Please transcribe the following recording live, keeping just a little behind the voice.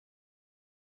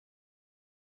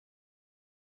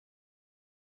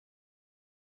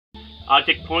I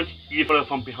take point, you follow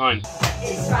from behind.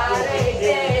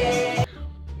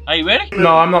 Are you ready?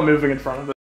 No, I'm not moving in front of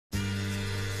it.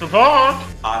 Support!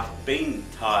 I've been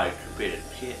tired to beat it,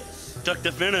 yes.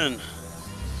 Dr. Finnan,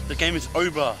 the game is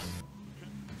over.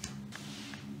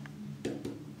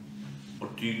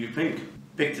 What do you think?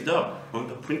 Picked it up on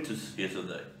the printers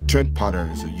yesterday. Trent Potter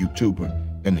is a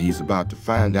YouTuber, and he's about to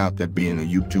find out that being a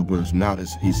YouTuber is not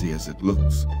as easy as it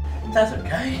looks. That's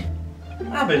okay.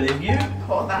 I believe you.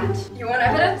 Horvat. You want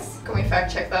evidence? Can we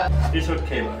fact check that? It's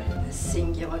okay, buddy. The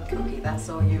singular cookie, that's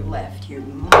all you left, you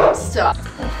monster.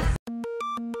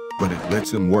 But it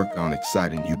lets him work on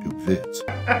exciting YouTube vids.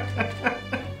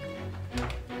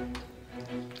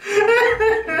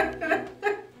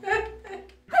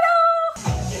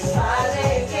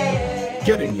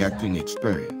 Getting acting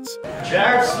experience.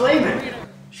 Jarrod Sleiman.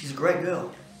 She's a great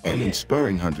girl. And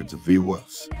inspiring hundreds of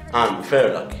viewers. I'm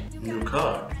Fairley. New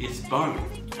car is born,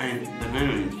 and the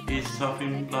name is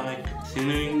something like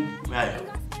Singing Rail.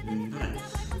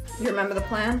 Nice. You remember the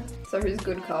plan? So who's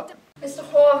good cop? Mr.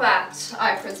 Horvat,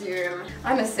 I presume.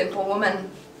 I'm a simple woman.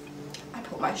 I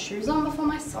put my shoes on before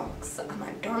my socks, and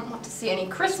I don't want to see any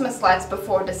Christmas lights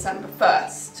before December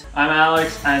 1st. I'm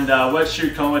Alex, and Wet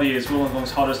Shoot Comedy is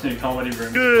Wollongong's hottest new comedy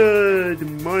room.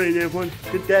 Good morning, everyone.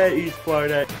 Today is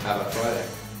Friday. Have a Friday.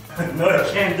 No, I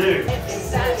can do.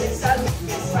 It's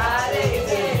Friday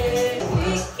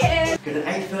again. Got an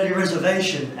 8:30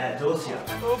 reservation at Dorsia.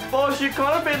 Oh, boss, you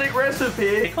kind of been aggressive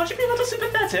here. Can't you be a little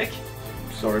sympathetic?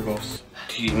 Sorry, boss.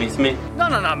 Do you miss me? No,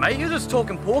 mate, you're just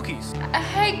talking porkies.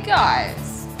 Hey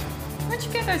guys, where'd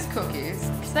you get those cookies?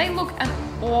 Because they look an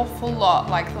awful lot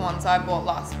like the ones I bought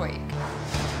last week.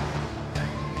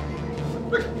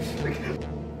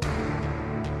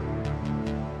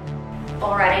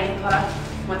 Alrighty, Potter.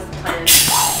 What's the plan?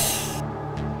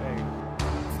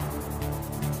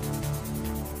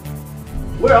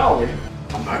 Where are we?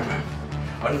 I'm Batman.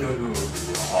 I know you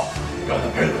got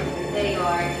the penalty. There you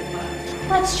are, Potter.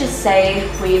 Let's just say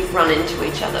we've run into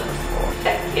each other before.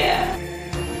 Heck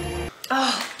yeah.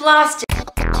 Oh, blast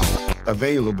it.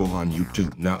 Available on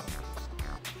YouTube now.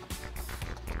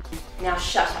 Now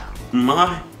shut up.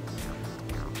 My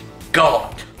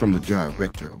God. From the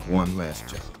director of One Last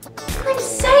Job. I'm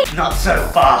safe. Not so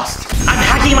fast. I'm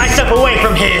hacking myself away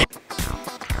from here.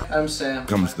 I'm Sam.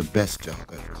 Comes the best job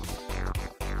ever.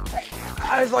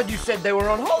 I thought you said they were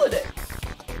on holiday.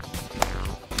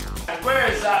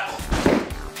 Where is that?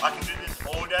 I can do this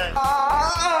all day.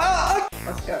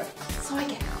 Let's go. So I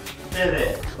get out.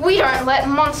 There. We don't let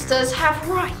monsters have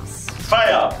rights.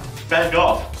 Fire. Back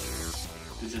off.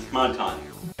 This is my time.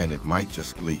 And it might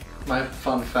just leave. My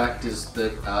fun fact is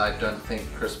that I don't think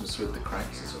Christmas with the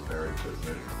Cranks is a very good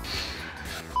movie.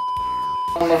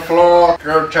 On the floor,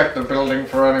 go check the building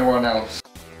for anyone else.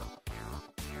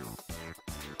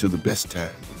 To the best time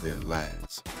of their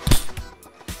lives.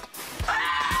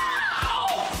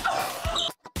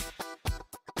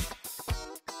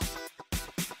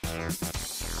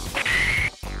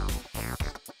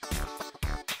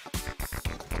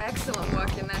 Excellent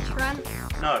work in there, Trent.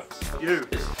 No, you.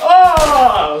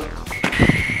 Oh!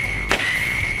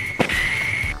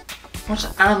 What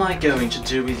am I going to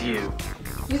do with you?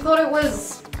 You thought it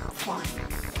was fun.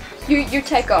 You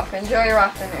take off. Enjoy your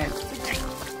afternoon.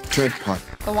 Trent Potter.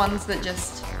 The ones that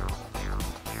just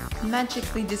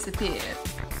magically disappeared.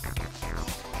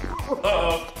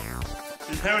 Uh-oh.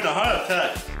 She's having a heart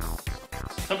attack.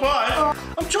 Surprise!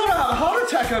 I'm trying to have a heart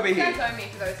attack over here. Don't owe me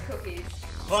for those cookies.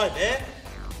 Hi there.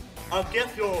 I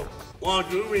guess you're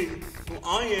wondering who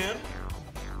I am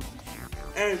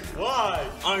and why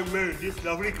I made this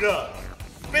lovely club.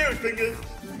 Spirit fingers.